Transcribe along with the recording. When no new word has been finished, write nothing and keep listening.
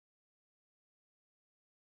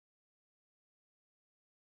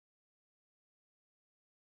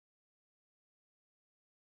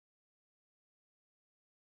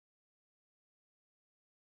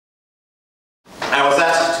I was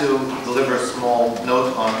asked to deliver a small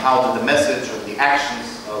note on how did the message or the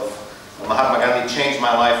actions of Mahatma Gandhi change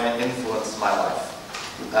my life and influence my life.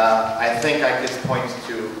 I think I could point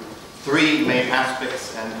to three main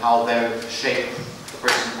aspects and how they shape the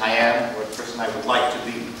person I am or the person I would like to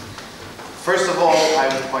be. First of all, I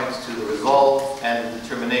would point to the resolve and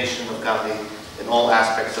determination of Gandhi in all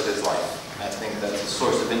aspects of his life. I think that's a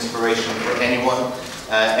source of inspiration for anyone,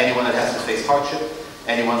 anyone that has to face hardship,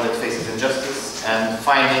 anyone that faces injustice, and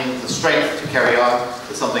finding the strength to carry on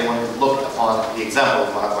is something one can look upon the example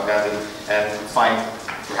of Mahatma Gandhi and find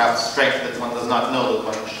perhaps strength that one does not know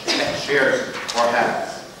that one shares or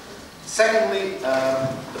has. Secondly,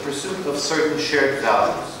 the pursuit of certain shared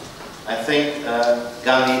values. I think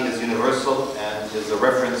Gandhi is universal and is a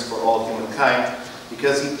reference for all humankind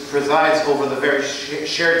because he presides over the very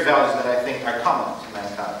shared values that I think are common to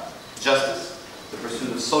mankind. Justice, the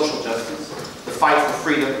pursuit of social justice, the fight for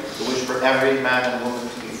freedom, the wish for every man and woman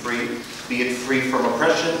to be free, be it free from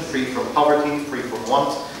oppression, free from poverty, free from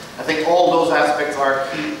want. I think all those aspects are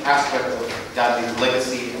key aspects of Gandhi's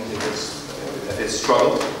legacy and of his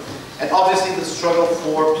struggle. And obviously the struggle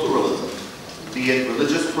for pluralism, be it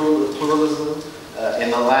religious pluralism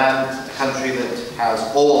in a land, a country that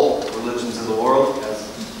has all religions in the world,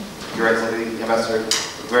 as Your Excellency, the Ambassador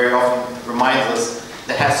very often reminds us,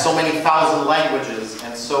 that has so many thousand languages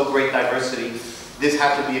and so great diversity. This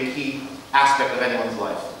had to be a key aspect of anyone's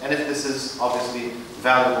life. And if this is obviously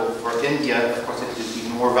valuable for India, of course it is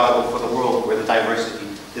even more valuable for the world where the diversity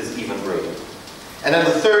is even greater. And then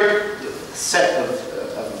the third set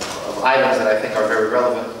of items that I think are very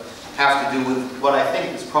relevant have to do with what I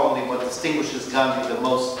think is probably what distinguishes Gandhi the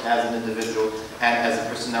most as an individual and as a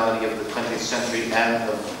personality of the 20th century and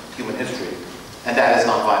of human history, and that is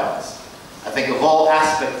nonviolence. I think of all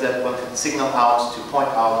aspects that one can signal out to point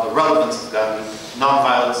out the relevance of Gandhi,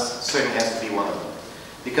 nonviolence certainly has to be one of them.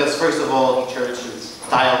 Because first of all, he cherishes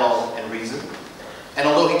dialogue and reason. And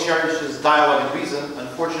although he cherishes dialogue and reason,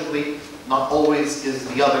 unfortunately, not always is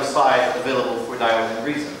the other side available for dialogue and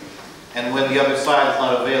reason. And when the other side is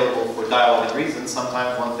not available for dialogue and reason,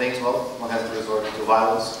 sometimes one thinks, well, one has to resort to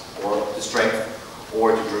violence, or to strength,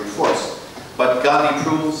 or to brute force. But Gandhi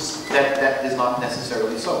proves that that is not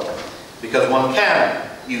necessarily so. Because one can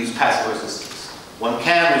use passive resistance. One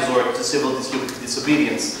can resort to civil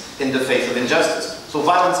disobedience in the face of injustice. So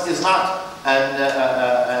violence is not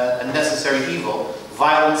a necessary evil.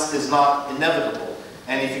 Violence is not inevitable.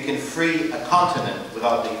 And if you can free a continent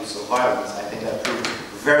without the use of violence, I think that proves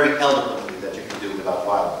very eloquently that you can do without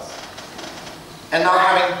violence. And now,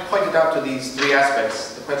 having pointed out to these three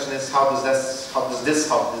aspects, the question is, how does this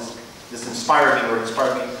inspire me or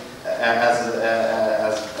inspire me as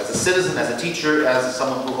a citizen, as a teacher, as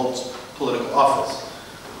someone who holds political office?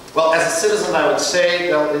 Well, as a citizen, I would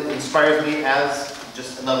say, well, it inspires me as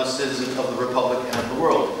just another citizen of the Republic and of the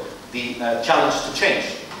world. The challenge to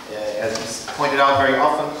change. As he's pointed out very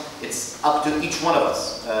often, it's up to each one of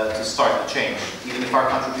us to start the change. Even if our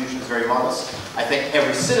contribution is very modest, I think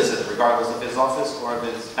every citizen, regardless of his office or of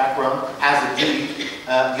his background, has a duty,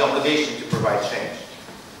 the obligation to provide change.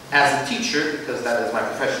 As a teacher, because that is my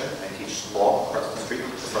profession, I teach law across the street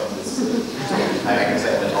from this, I can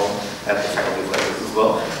say I'm at home at the Faculty of Letters as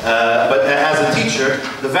well. But as a teacher,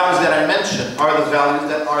 the values that I mentioned are the values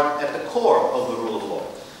that are at the core of the rule of law.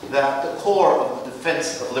 At the core of the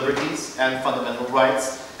defense of liberties and fundamental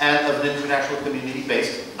rights and of an international community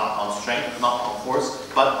based not on strength, not on force,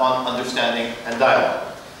 but on understanding and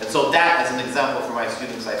dialogue. And so that, as an example for my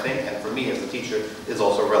students, I think, and for me as a teacher, is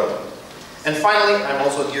also relevant. And finally, I'm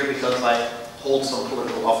also here because I hold some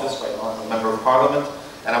political office. Right now I'm a member of parliament,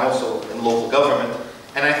 and I'm also in local government.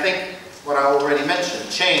 And I think what I already mentioned,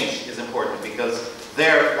 change is important because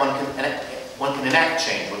there one can enact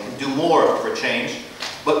change, one can do more for change,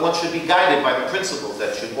 but one should be guided by the principles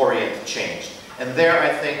that should orient change. And there I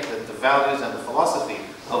think that the values and the philosophy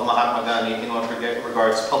of Mahatma Gandhi in what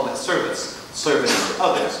regards public service, service to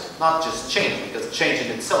others, not just change, because change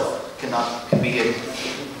in itself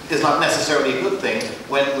is not necessarily a good thing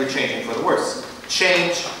when we're changing for the worse.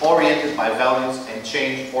 Change oriented by values and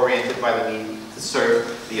change oriented by the need to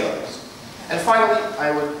serve the others. And finally,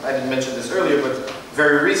 I didn't mention this earlier, but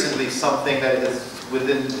very recently something that is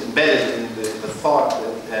embedded in the thought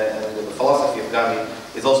and the philosophy of Gandhi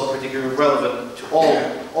is also particularly relevant to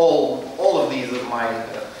all of these of my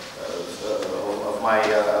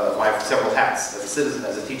several hats as a citizen,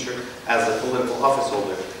 as a teacher, as a political office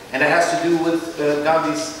holder. And it has to do with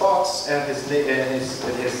Gandhi's thoughts and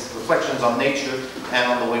his reflections on nature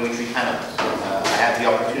and on the way we treat animals. I had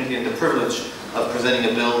the opportunity and the privilege of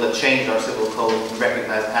presenting a bill that changed our civil code to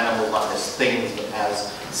recognize animals not as things but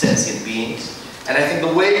as sentient beings. And I think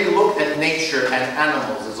the way we look at nature and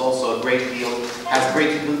animals is also a great deal, has a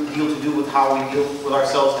great deal to do with how we deal with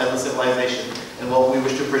ourselves as a civilization and what we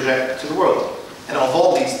wish to project to the world. And of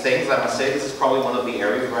all these things, I must say, this is probably one of the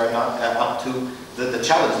areas where I'm not up to the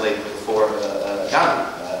challenge lately for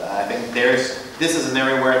Gandhi. I think this is an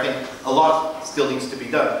area where I think a lot still needs to be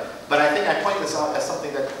done. But I think I point this out as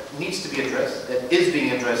something that needs to be addressed, that is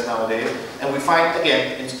being addressed nowadays, and we find,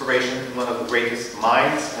 again, inspiration in one of the greatest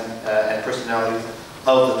minds and personalities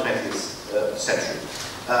of the 20th century.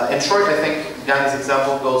 In short, I think Gandhi's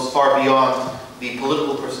example goes far beyond the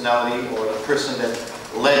political personality or the person that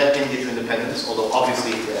led India to independence, although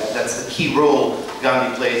obviously that's the key role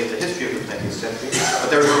Gandhi played in the history of the 20th century. But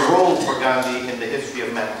there is a role for Gandhi in the history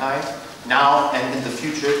of mankind, now and in the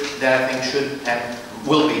future, that I think should and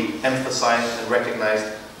will be emphasized and recognized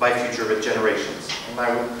by future generations. And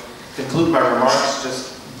I will conclude my remarks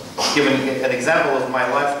just giving an example of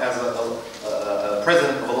my life as a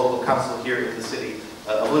president of a local council here in the city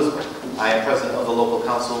of Lisbon. I am president of the local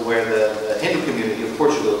council where the Hindu community of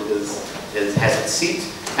Portugal has its seat,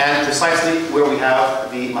 and precisely where we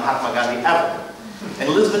have the Mahatma Gandhi Avenue. And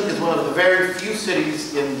Lisbon is one of the very few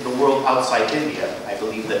cities in the world outside India, I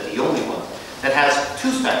believe that the only one, that has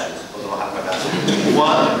two statues of the Mahatma Gandhi.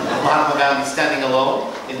 One, Mahatma Gandhi standing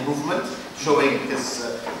alone in movement, showing his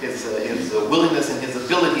willingness and his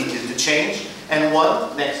ability to change, and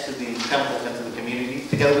one next to the temple and to the community,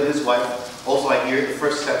 together with his wife. Also, I hear the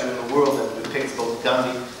first statue in the world that depicts both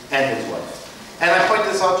Gandhi and his wife. And I point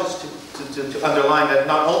this out just to underline that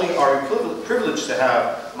not only are we privileged to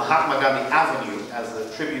have Mahatma Gandhi Avenue as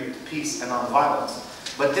a tribute to peace and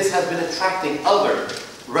nonviolence, but this has been attracting other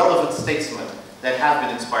relevant statesmen that have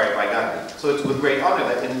been inspired by Gandhi. So it's with great honor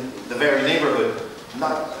that in the very neighborhood,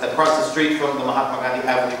 not across the street from the Mahatma Gandhi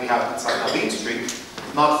Avenue, we have Satya Street.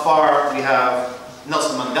 Not far, we have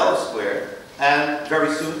Nelson Mandela Square, and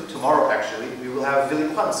very soon, tomorrow actually, we will have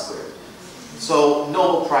Willy Brandt Square. So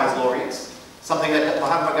Nobel Prize laureates, something that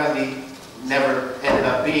Mahatma Gandhi never ended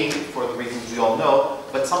up being, for the reasons we all know,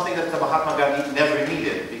 but something that the Mahatma Gandhi never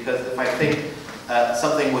needed, because if I think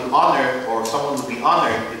something would honor, or someone would be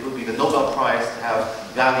honored, it would be the Nobel Prize to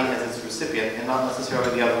have Gandhi as its recipient, and not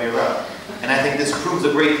necessarily the other way around. And I think this proves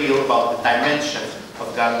a great deal about the dimension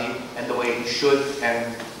of Gandhi and the way he should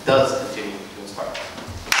and does continue to inspire.